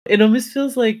it almost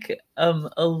feels like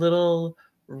a little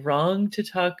wrong to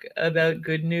talk about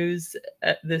good news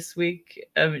this week,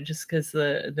 just because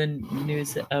the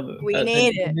news we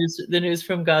need it. The news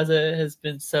from Gaza has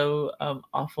been so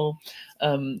awful,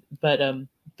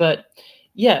 but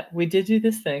yeah, we did do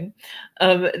this thing.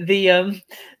 The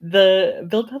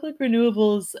Build Public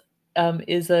Renewables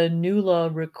is a new law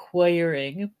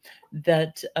requiring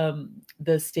that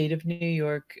the state of New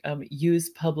York use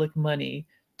public money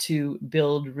to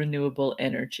build renewable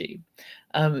energy.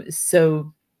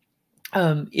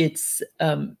 It's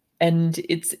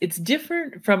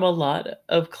different from a lot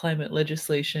of climate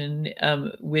legislation,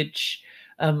 which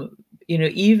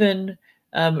even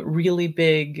really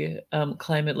big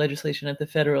climate legislation at the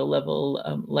federal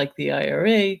level, like the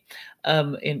IRA,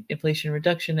 Inflation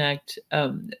Reduction Act,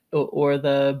 or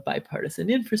the Bipartisan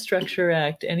Infrastructure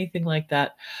Act, anything like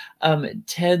that,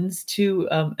 tends to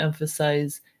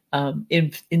emphasize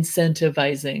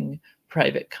incentivizing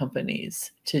private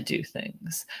companies to do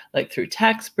things, like through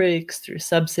tax breaks, through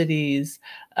subsidies.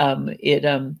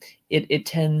 It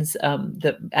tends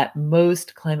that at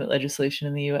most climate legislation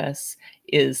in the U.S.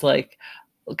 is like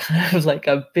kind of like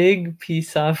a big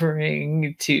peace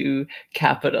offering to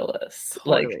capitalists.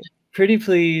 Totally. Like, pretty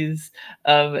please,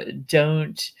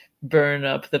 don't burn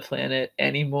up the planet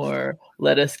anymore.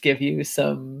 Let us give you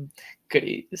some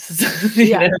goodies.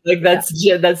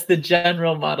 That's the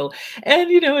general model.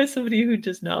 And as somebody who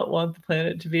does not want the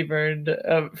planet to be burned,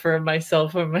 for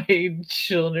myself or my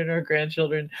children or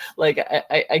grandchildren, like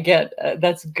I get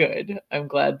that's good. I'm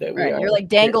glad that we are. You're like,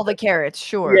 dangle the carrots,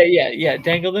 sure. Yeah.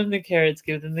 Dangle them the carrots,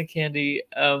 give them the candy.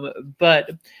 But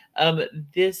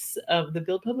the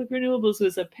Build Public Renewables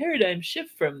was a paradigm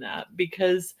shift from that,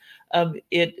 because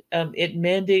it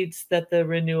mandates that the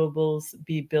renewables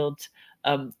be built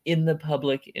in the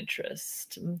public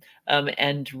interest,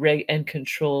 and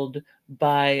controlled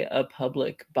by a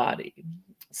public body.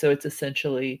 So it's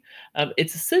essentially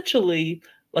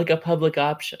like a public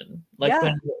option, like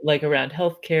around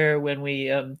healthcare, when we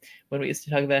used to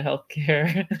talk about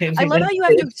healthcare. I love how you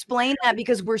have to explain that,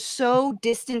 because we're so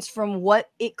distanced from what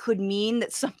it could mean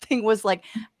that something was like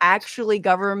actually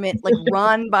government, like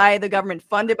run by the government,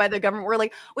 funded by the government. We're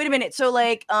like, wait a minute, so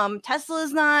like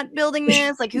Tesla's not building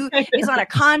this, like who is on a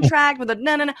contract with a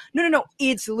no,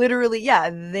 it's literally,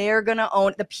 they're gonna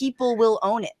own, the people will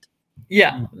own it.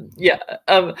 But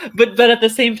at the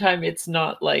same time, it's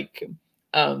not like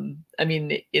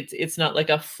it's not like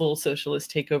a full socialist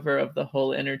takeover of the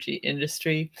whole energy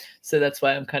industry. So that's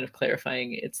why I'm kind of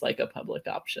clarifying it's like a public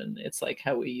option. It's like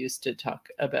how we used to talk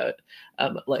about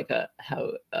like a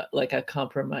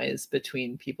compromise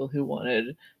between people who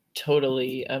wanted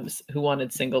who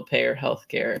wanted single payer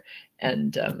healthcare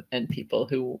and people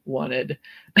who wanted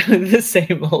the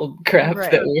same old crap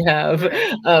that we have.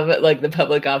 Like the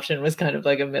public option was kind of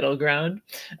like a middle ground.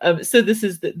 So this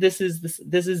is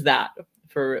that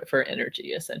for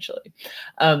energy, essentially,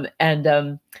 and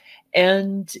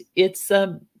it's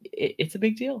a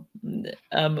big deal. And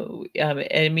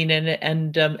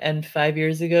 5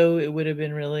 years ago, it would have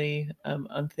been really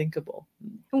unthinkable.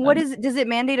 What does it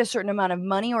mandate a certain amount of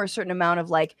money or a certain amount of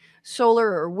like solar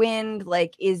or wind?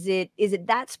 Like, is it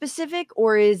that specific,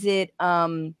 or is it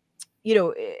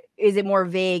is it more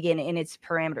vague in its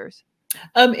parameters?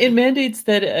 It mandates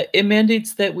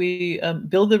that we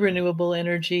build the renewable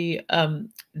energy,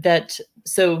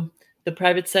 so the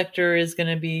private sector is going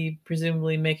to be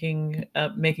presumably making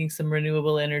some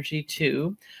renewable energy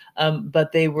too,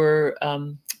 but they were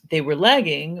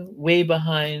lagging way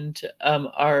behind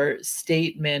our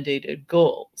state mandated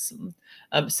goals.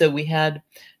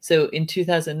 So in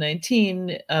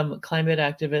 2019, climate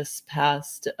activists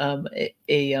passed a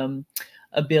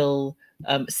bill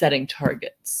setting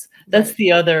targets. That's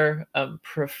the other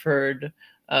preferred,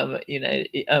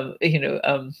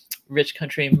 rich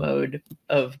country mode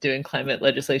of doing climate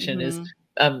legislation, is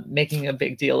making a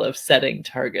big deal of setting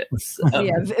targets.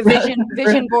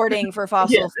 Vision boarding for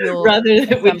fossil fuel rather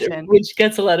than which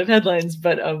gets a lot of headlines,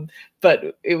 but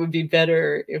it would be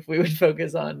better if we would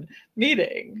focus on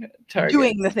meeting targets.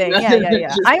 Doing the thing.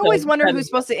 Yeah. I always wonder who's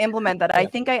supposed to implement that. I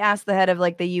think I asked the head of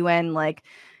like the UN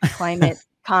climate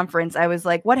conference. I was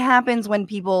like, what happens when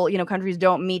people, countries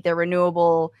don't meet their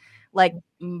renewable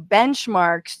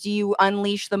benchmarks? Do you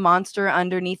unleash the monster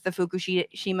underneath the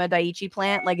Fukushima Daiichi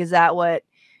plant? Like, is that what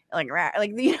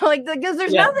because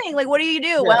there's nothing, like, what do you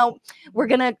do? Well, we're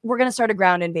gonna start a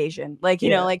ground invasion,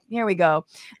 here we go.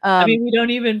 We don't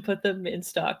even put them in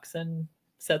stocks and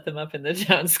set them up in the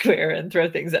town square and throw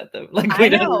things at them. Like I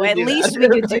know, at least we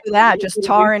could do that, just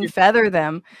tar and feather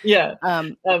them. Yeah.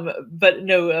 But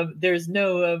no, there's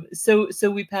no. So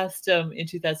we passed in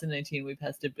 2019. We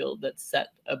passed a bill that set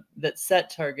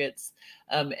targets,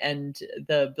 and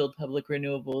the Build Public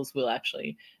Renewables will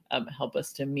actually help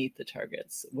us to meet the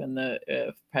targets when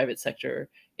the private sector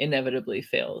inevitably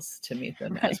fails to meet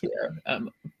them, right, as we are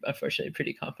unfortunately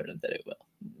pretty confident that it will.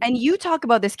 And you talk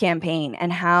about this campaign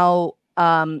and how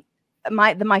my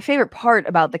favorite part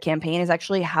about the campaign is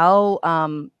actually how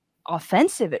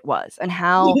offensive it was, and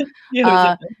how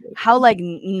how like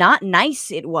not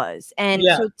nice it was. And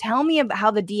so tell me about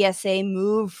how the DSA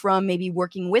moved from maybe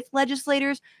working with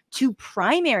legislators to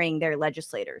primarying their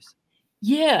legislators.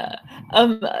 Yeah,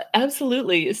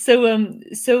 absolutely. So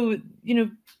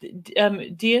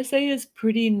DSA is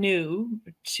pretty new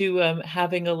to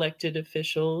having elected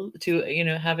officials,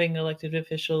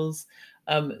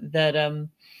 that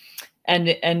and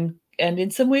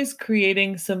in some ways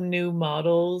creating some new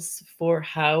models for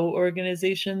how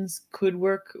organizations could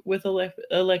work with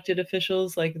elected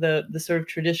officials. Like the sort of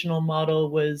traditional model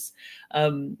was,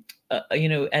 and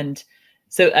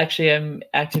so actually I'm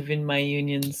active in my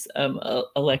union's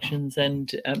elections,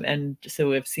 and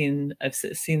so I've seen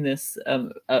this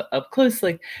up close.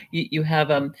 Like you have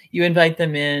you invite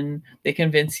them in, they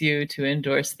convince you to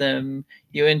endorse them,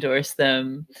 you endorse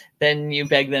them, then you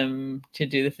beg them to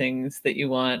do the things that you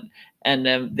want. And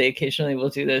they occasionally will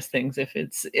do those things if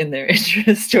it's in their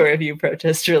interest, or if you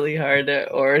protest really hard,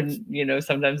 or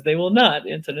sometimes they will not,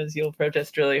 and sometimes you'll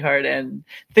protest really hard and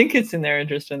think it's in their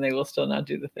interest, and they will still not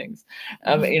do the things.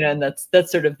 And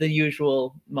that's sort of the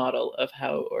usual model of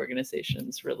how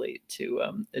organizations relate to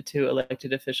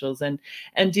elected officials. And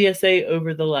DSA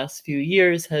over the last few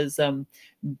years has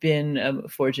been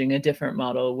forging a different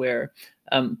model where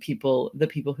the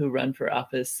people who run for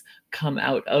office come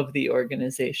out of the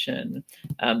organization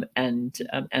and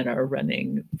are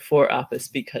running for office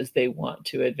because they want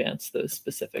to advance those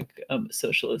specific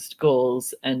socialist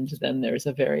goals. And then there's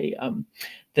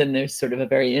sort of a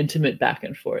very intimate back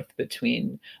and forth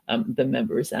between the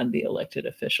members and the elected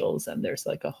officials. And there's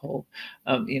like a whole,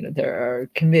 there are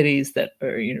committees that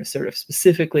are, sort of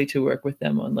specifically to work with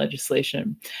them on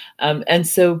legislation. And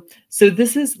so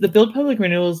this is the Build Public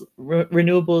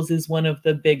Renewables is one of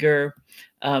the bigger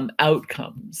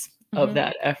outcomes of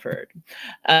that effort.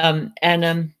 And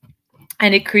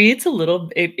it creates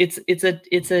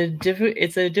it's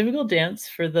a difficult dance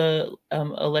for the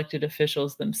elected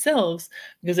officials themselves,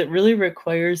 because it really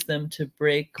requires them to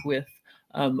break with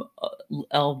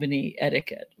Albany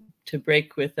etiquette, to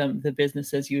break with the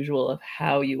business as usual of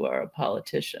how you are a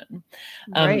politician,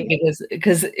 right. because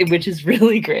which is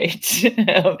really great,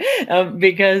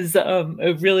 because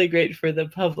really great for the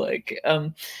public,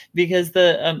 because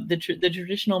the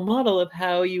traditional model of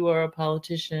how you are a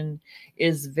politician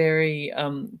is very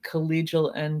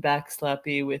collegial and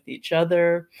backslappy with each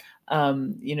other,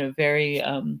 very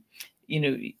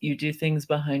you do things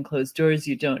behind closed doors.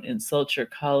 You don't insult your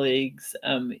colleagues.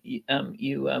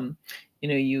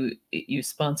 You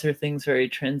sponsor things very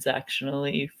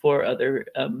transactionally for other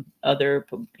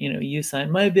you sign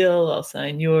my bill, I'll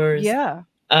sign yours. Yeah.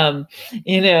 And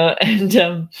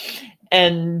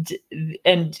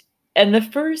the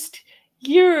first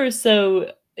year or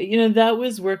so, that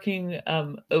was working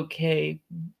okay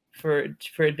for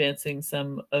advancing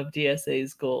some of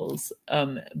DSA's goals,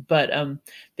 but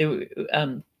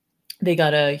they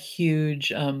got a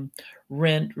huge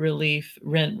renters'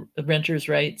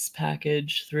 rights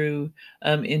package through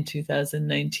in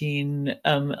 2019.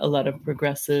 A lot of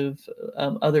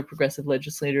other progressive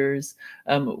legislators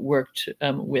worked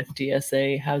with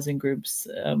DSA. Housing groups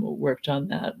worked on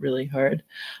that really hard.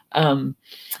 But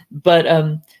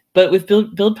with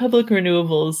Build Public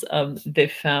Renewables, they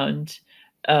found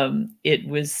it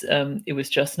was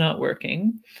just not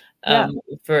working.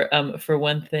 For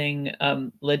one thing,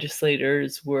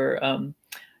 legislators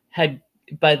had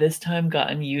by this time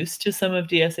gotten used to some of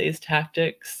DSA's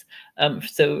tactics.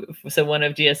 So one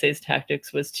of DSA's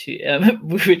tactics was to,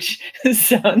 which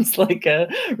sounds like a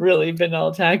really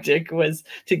banal tactic, was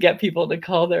to get people to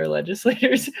call their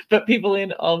legislators. But people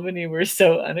in Albany were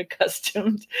so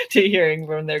unaccustomed to hearing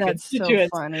from their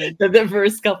constituents that the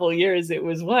first couple of years it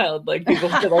was wild. Like people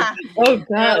were like, "Oh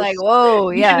God!" Like,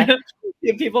 "Whoa, yeah."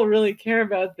 If people really care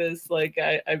about this, like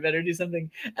I better do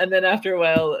something. And then after a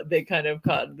while, they kind of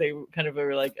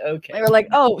were like, okay. They were like,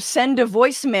 "Oh, send a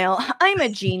voicemail. I'm a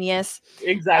genius."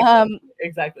 Exactly.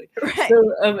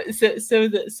 Right. So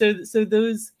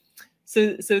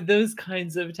those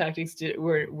kinds of tactics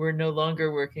were no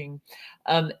longer working,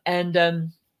 and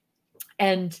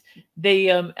and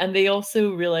they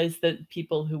also realized that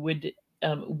people who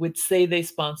would say they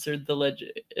sponsored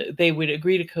they would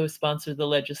agree to co-sponsor the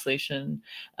legislation,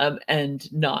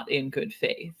 and not in good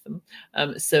faith.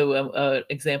 So an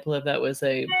example of that was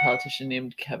a politician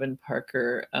named Kevin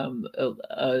Parker,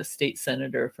 a state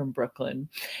senator from Brooklyn,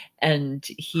 and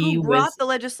he brought the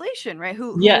legislation, right?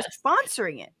 Who yes, was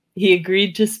sponsoring it. He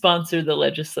agreed to sponsor the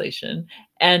legislation,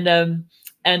 and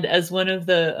as one of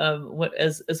the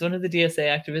as one of the DSA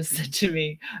activists said to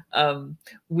me,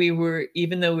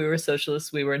 even though we were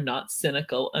socialists, we were not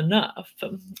cynical enough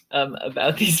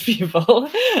about these people.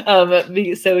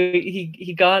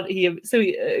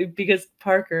 Because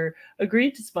Parker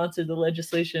agreed to sponsor the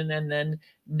legislation and then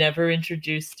never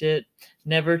introduced it,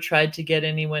 never tried to get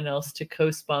anyone else to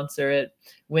co-sponsor it.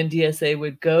 When DSA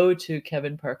would go to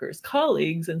Kevin Parker's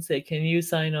colleagues and say, "Can you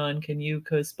sign on? Can you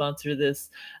co-sponsor this?"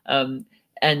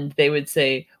 And they would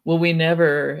say, "Well, we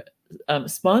never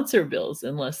sponsor bills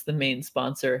unless the main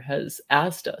sponsor has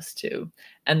asked us to."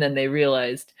 And then they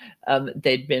realized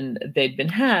they'd been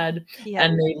had,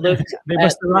 and they looked. They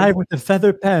must arrive with a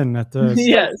feather pen at the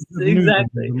yes,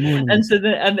 exactly. And so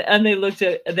they looked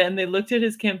at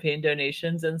his campaign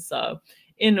donations and saw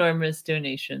enormous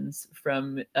donations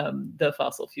from the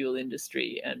fossil fuel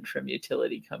industry and from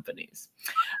utility companies,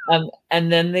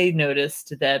 and then they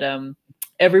noticed that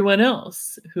everyone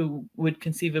else who would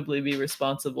conceivably be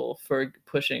responsible for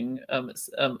pushing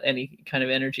any kind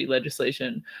of energy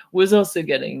legislation was also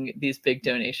getting these big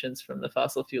donations from the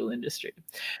fossil fuel industry.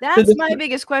 That's my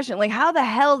biggest question. Like, how the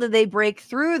hell did they break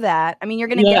through that? I mean, you're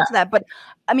going to get to that, but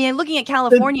I mean, looking at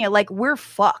California, like, we're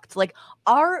fucked. Like,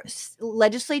 our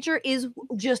legislature is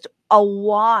just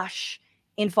awash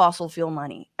in fossil fuel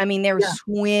money. I mean, they're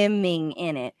swimming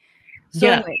in it. So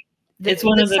anyway, it's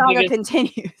one of the saga biggest,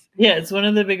 continues. Yeah, it's one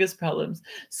of the biggest problems.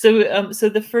 So so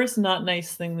the first not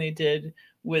nice thing they did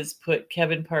was put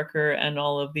Kevin Parker and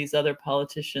all of these other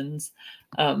politicians'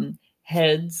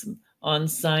 heads on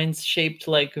signs shaped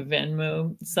like a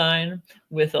Venmo sign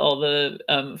with all the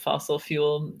fossil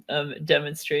fuel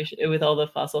demonstration, with all the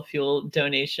fossil fuel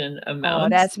donation amounts. Oh,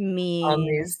 that's mean. On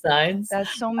these signs.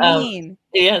 That's so mean.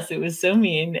 Yes, it was so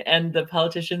mean, and the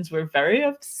politicians were very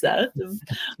upset,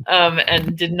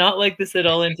 and did not like this at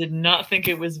all, and did not think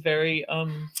it was very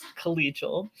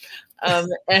collegial.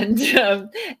 And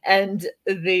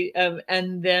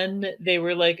then they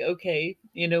were like, okay,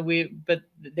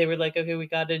 they were like, okay, we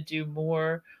got to do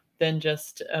more than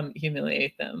just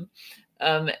humiliate them,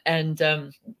 and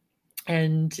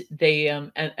they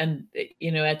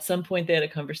at some point they had a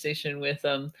conversation with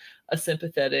a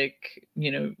sympathetic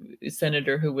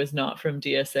senator who was not from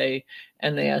DSA,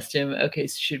 and they asked him, okay,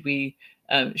 should we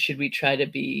try to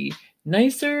be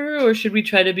nicer, or should we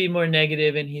try to be more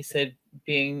negative? And he said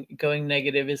going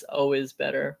negative is always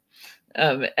better.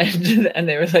 And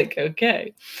they were like,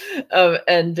 okay.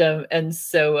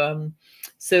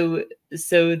 So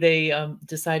they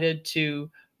decided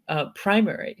to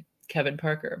primary Kevin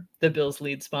Parker, the bill's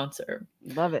lead sponsor.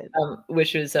 Love it.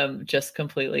 Which was just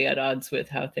completely at odds with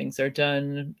how things are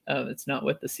done. It's not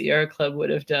what the Sierra Club would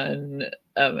have done,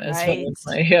 as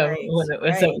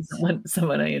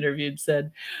someone I interviewed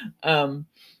said.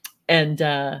 And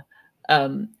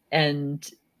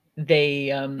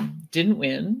they didn't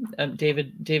win.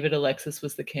 David Alexis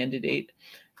was the candidate,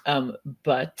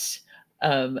 but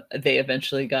they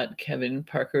eventually got Kevin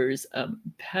Parker's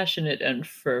passionate and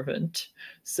fervent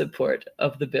support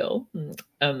of the bill,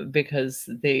 because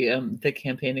the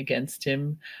campaign against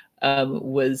him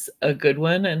was a good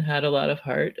one and had a lot of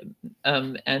heart,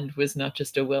 and was not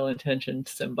just a well-intentioned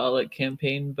symbolic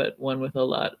campaign, but one with a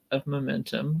lot of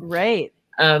momentum. Right.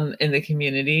 In the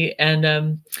community,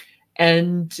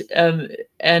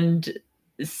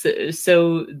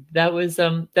 so that was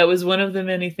one of the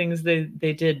many things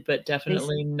they did, but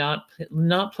definitely not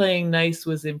playing nice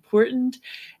was important,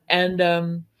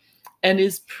 and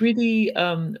is pretty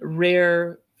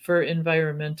rare for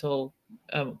environmental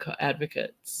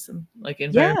advocates. Like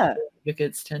environmental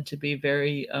advocates tend to be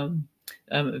very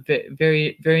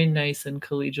very, very nice and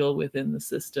collegial within the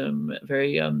system.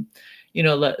 Very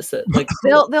like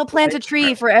they'll plant a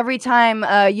tree for every time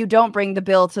you don't bring the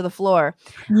bill to the floor.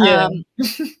 Yeah.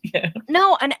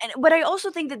 No, but I also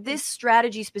think that this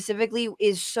strategy specifically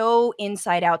is so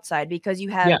inside outside, because you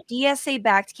have DSA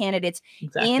backed candidates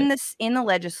in the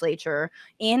legislature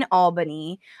in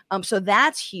Albany, so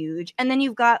that's huge. And then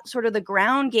you've got sort of the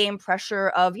ground game pressure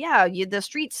of the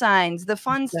street signs, the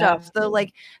fun stuff, the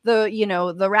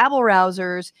the rabble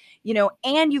rousers,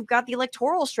 and you've got the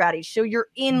electoral strategy. So you're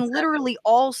in literally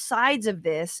all sides of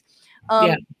this.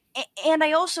 And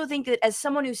I also think that as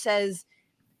someone who says,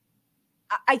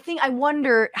 I think I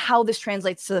wonder how this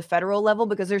translates to the federal level,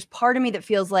 because there's part of me that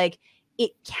feels like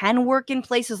it can work in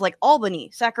places like Albany,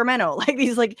 Sacramento, like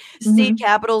these like state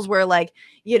capitals where like,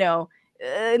 you know,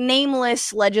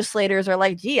 nameless legislators are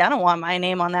like, gee, I don't want my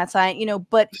name on that sign, you know,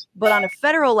 but on a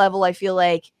federal level, I feel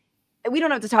like we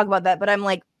don't have to talk about that, but I'm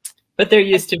like, but they're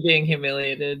used to being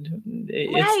humiliated.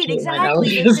 Right,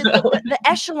 exactly. The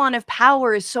echelon of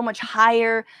power is so much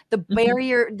higher. The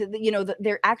barrier, you know,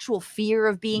 their actual fear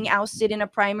of being ousted in a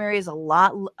primary is a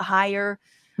lot higher.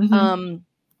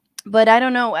 But I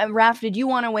don't know. Raf, did you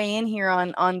want to weigh in here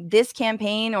on this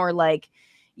campaign, or like,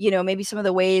 you know, maybe some of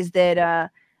the ways that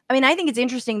I mean, I think it's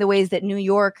interesting the ways that New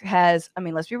York has, I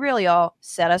mean, let's be real, y'all,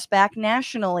 set us back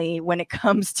nationally when it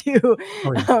comes to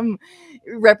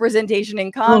representation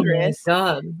in Congress. Oh my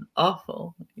God,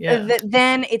 awful. Yeah.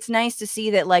 Then it's nice to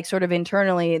see that, like, sort of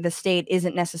internally, the state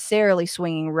isn't necessarily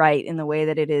swinging right in the way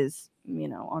that it is, you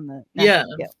know, on the national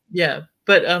scale. Yeah.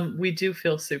 But we do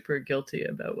feel super guilty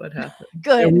about what happened.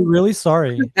 Good. Yeah, we're really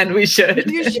sorry. And we should.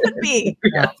 You should be.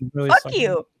 Yeah, really Fuck sorry.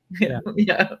 you.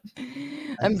 Yeah.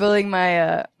 I'm building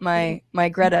my my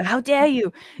Greta. How dare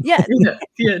you? Yeah.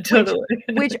 Yeah, totally.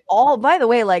 Which all, by the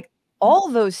way, like all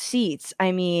those seats,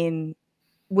 I mean,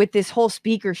 with this whole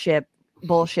speakership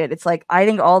bullshit, it's like I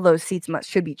think all those seats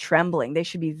should be trembling. They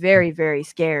should be very, very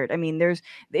scared. I mean, there's,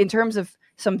 in terms of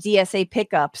some DSA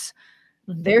pickups,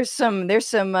 there's some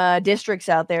districts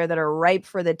out there that are ripe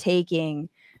for the taking,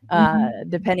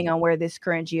 depending on where this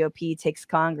current GOP takes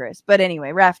Congress. But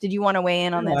anyway, Raf, did you want to weigh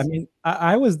in on this? I mean,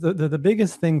 I was the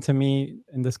biggest thing to me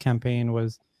in this campaign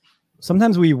was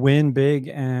sometimes we win big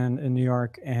and in New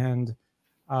York, and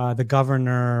the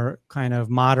governor kind of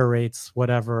moderates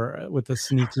whatever with a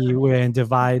sneaky way and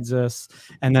divides us,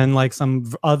 and then like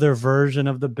some other version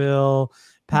of the bill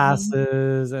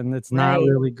passes and it's not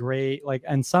really great, like,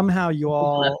 and somehow you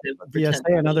all,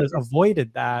 DSA and others,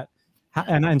 avoided that,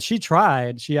 and she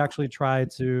actually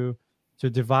tried to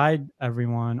divide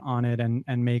everyone on it and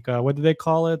make a, what do they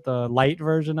call it, the light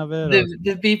version of it,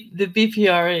 the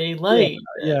BPRA light.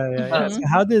 Yeah. So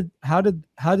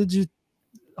how did you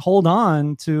hold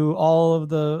on to all of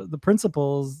the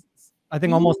principles? I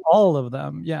think almost all of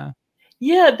them. Yeah,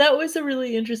 that was a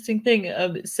really interesting thing.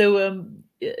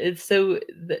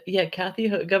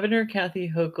 Governor Kathy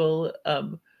Hochul,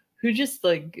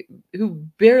 who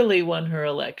barely won her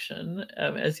election,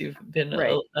 as you've been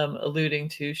alluding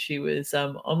to. She was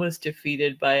almost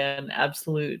defeated by an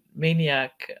absolute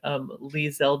maniac, Lee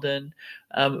Zeldin,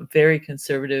 very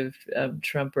conservative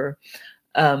Trumper,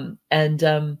 and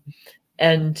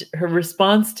her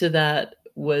response to that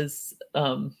was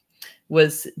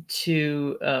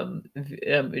to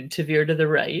veer to the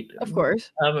right, of course,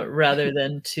 rather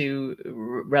than to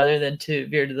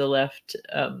veer to the left,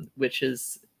 which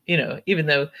is, you know, even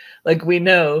though, like, we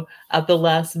know at the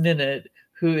last minute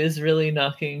who is really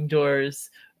knocking doors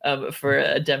for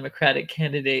a Democratic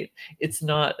candidate. It's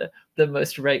not the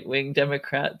most right-wing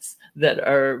Democrats that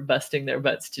are busting their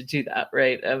butts to do that,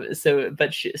 right? But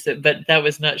that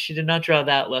was not. She did not draw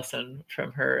that lesson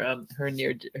from her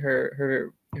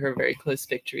very close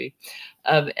victory,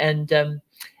 and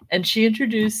she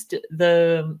introduced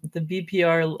the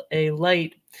BPRA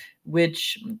light,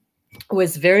 which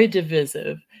was very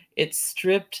divisive. It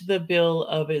stripped the bill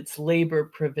of its labor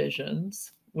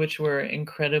provisions, which were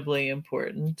incredibly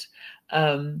important.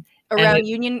 Around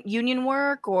union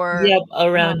work, or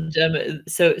around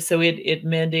so it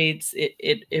mandates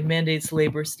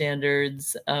labor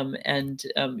standards, and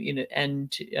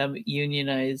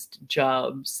unionized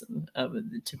jobs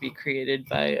to be created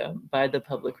by the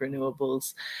public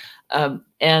renewables,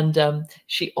 and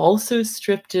she also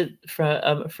stripped it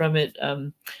from it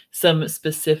some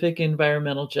specific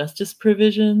environmental justice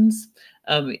provisions,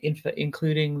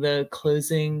 including the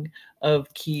closing of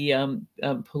key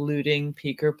polluting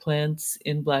peaker plants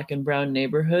in Black and brown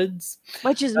neighborhoods,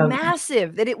 which is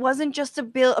massive. That it wasn't just a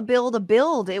bill to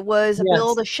build; it was a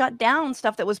bill to shut down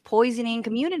stuff that was poisoning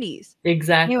communities.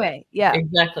 Exactly. Anyway,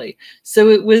 exactly. So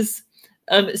it was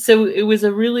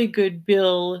a really good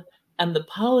bill, and the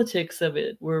politics of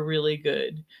it were really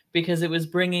good because it was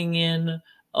bringing in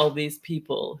all these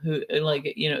people who,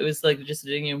 like, you know, it was like just,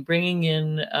 you know, bringing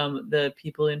in the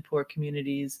people in poor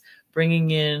communities,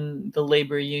 bringing in the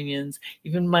labor unions.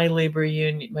 Even my labor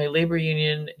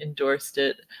union endorsed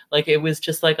it. Like, it was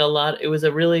just like a lot. It was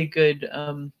a really good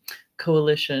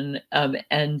coalition, and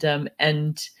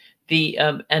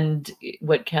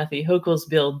what Kathy Hochul's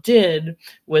bill did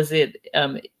was it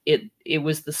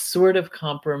was the sort of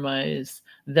compromise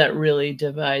that really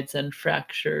divides and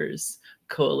fractures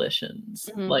coalitions,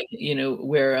 like, you know,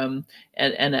 where and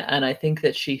I think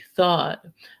that she thought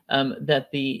that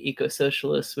the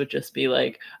eco-socialists would just be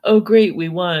like, oh, great, we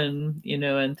won, you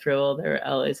know, and throw all their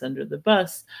allies under the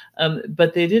bus.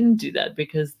 But they didn't do that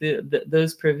because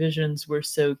those provisions were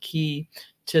so key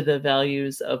to the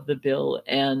values of the bill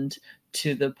and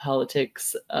to the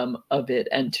politics of it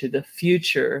and to the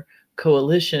future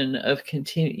coalition of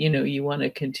continue. You know, you want to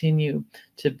continue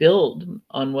to build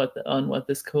on what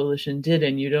this coalition did,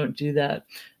 and you don't do that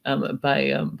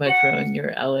by throwing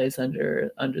your allies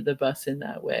under the bus in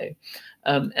that way.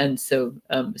 And so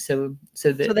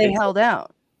they held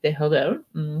out. They held out.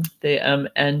 They and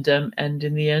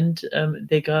in the end,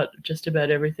 they got just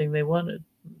about everything they wanted.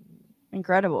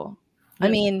 Incredible. Yeah. I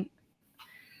mean,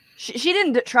 she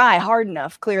didn't try hard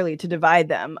enough, clearly, to divide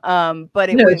them. But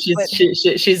it no, was,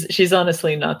 she's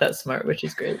honestly not that smart, which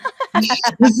is great.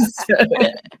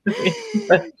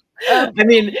 I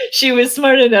mean, she was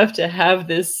smart enough to have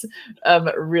this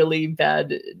really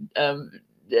bad,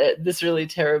 this really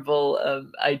terrible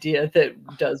idea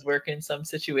that does work in some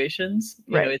situations.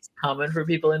 You know, it's common for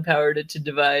people in power to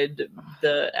divide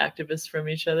the activists from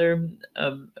each other,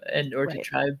 or to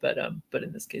try, but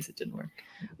in this case, it didn't work.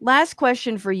 Last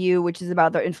question for you, which is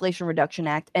about the Inflation Reduction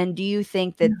Act. And do you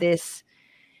think that this,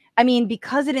 I mean,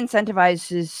 because it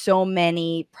incentivizes so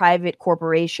many private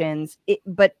corporations,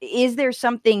 but is there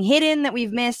something hidden that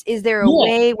we've missed? Is there a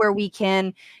way where we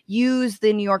can use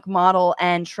the New York model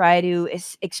and try to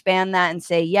expand that and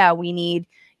say, yeah, we need,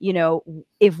 you know,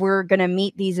 if we're going to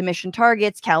meet these emission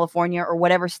targets, California or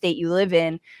whatever state you live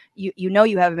in, you know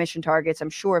you have emission targets,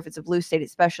 I'm sure, if it's a blue state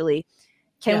especially.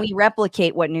 Can we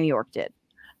replicate what New York did?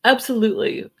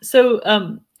 Absolutely.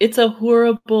 So it's a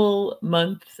horrible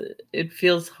month. It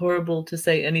feels horrible to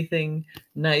say anything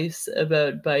nice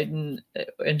about Biden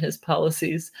and his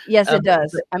policies. Yes, it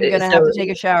does. I'm going to have to take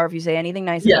a shower if you say anything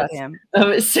nice about him.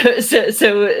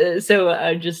 So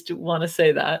I just want to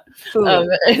say that.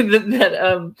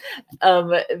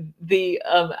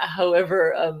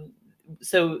 However,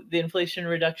 so the Inflation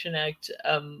Reduction Act,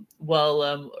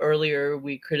 while earlier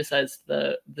we criticized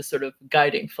the sort of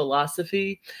guiding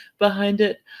philosophy behind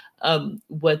it,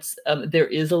 there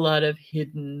is a lot of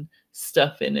hidden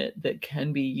stuff in it that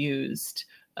can be used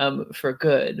for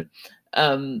good,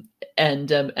 and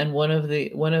one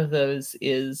of those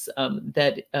is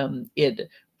that it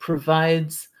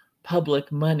provides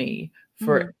public money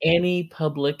for any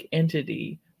public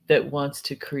entity that wants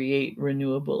to create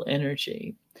renewable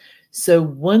energy. So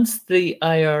once the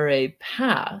IRA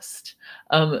passed,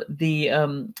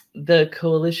 the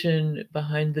coalition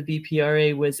behind the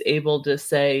BPRA was able to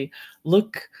say,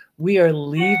 look, we are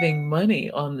leaving money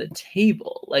on the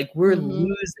table. Like, we're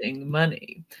losing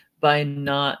money by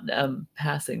not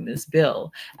passing this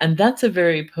bill. And that's a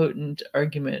very potent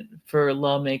argument for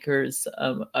lawmakers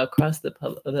across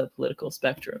the political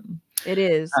spectrum. It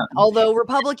is. Although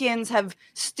Republicans have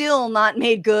still not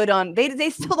made good on,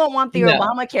 they still don't want the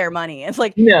Obamacare money. It's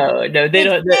like, no, they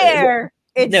don't. There.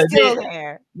 It's still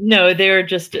there. No, they're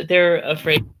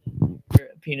afraid their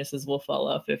penises will fall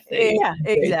off if they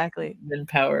exactly in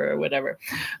power or whatever.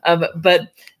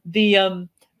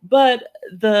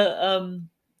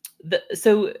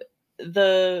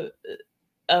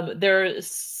 There are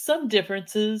some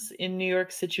differences in New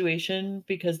York's situation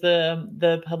because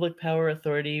the Public Power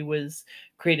Authority was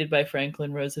created by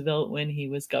Franklin Roosevelt when he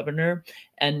was governor,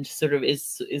 and sort of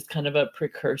is kind of a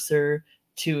precursor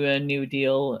to a New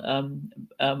Deal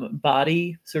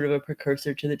body, sort of a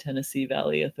precursor to the Tennessee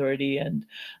Valley Authority and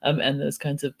those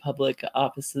kinds of public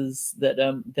offices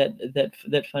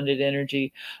that funded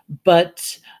energy,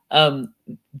 but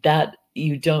that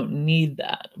you don't need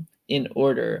that in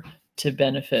order to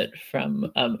benefit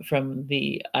from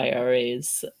the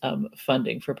IRA's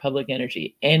funding for public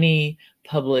energy. Any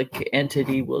public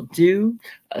entity will do.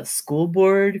 A school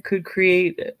board could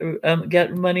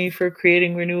get money for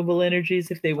creating renewable energies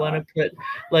if they want to put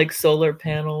like solar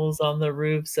panels on the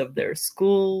roofs of their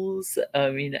schools.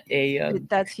 I mean,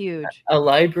 that's huge. A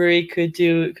library could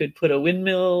put a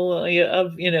windmill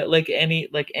of, you know, like any.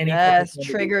 Yes,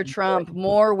 trigger Trump,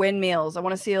 more windmills. I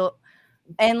want to see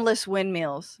endless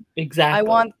windmills. Exactly. I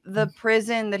want the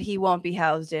prison that he won't be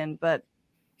housed in, but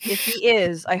if he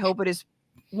is, I hope it is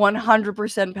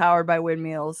 100% powered by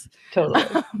windmills. Totally.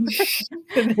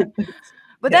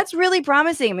 But that's really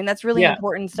promising. I mean, that's really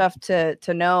important stuff to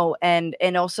know. And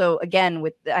also, again,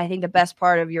 with I think the best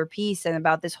part of your piece and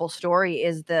about this whole story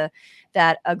is that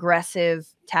aggressive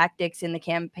tactics in the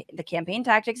campaign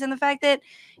tactics, and the fact that,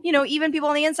 you know, even people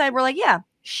on the inside were like, yeah,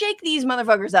 shake these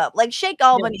motherfuckers up, like shake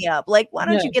Albany up. Like, why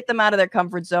don't you get them out of their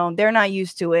comfort zone? They're not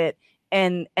used to it,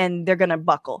 and they're gonna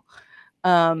buckle.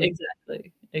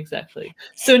 Exactly. exactly.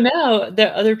 So now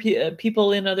there are other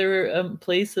people in other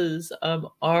places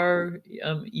are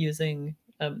using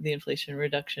the Inflation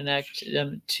Reduction Act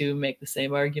to make the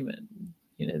same argument.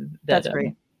 You know, that, that's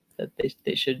great. That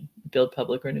they should build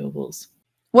public renewables.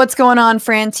 What's going on,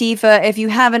 Frantifa? If you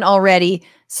haven't already,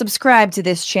 subscribe to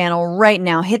this channel right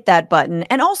now. Hit that button.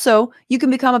 And also, you can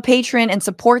become a patron and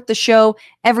support the show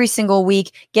every single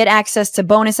week. Get access to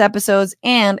bonus episodes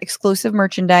and exclusive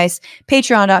merchandise.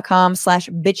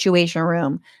 Patreon.com/Bitchuation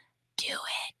Room. Do it.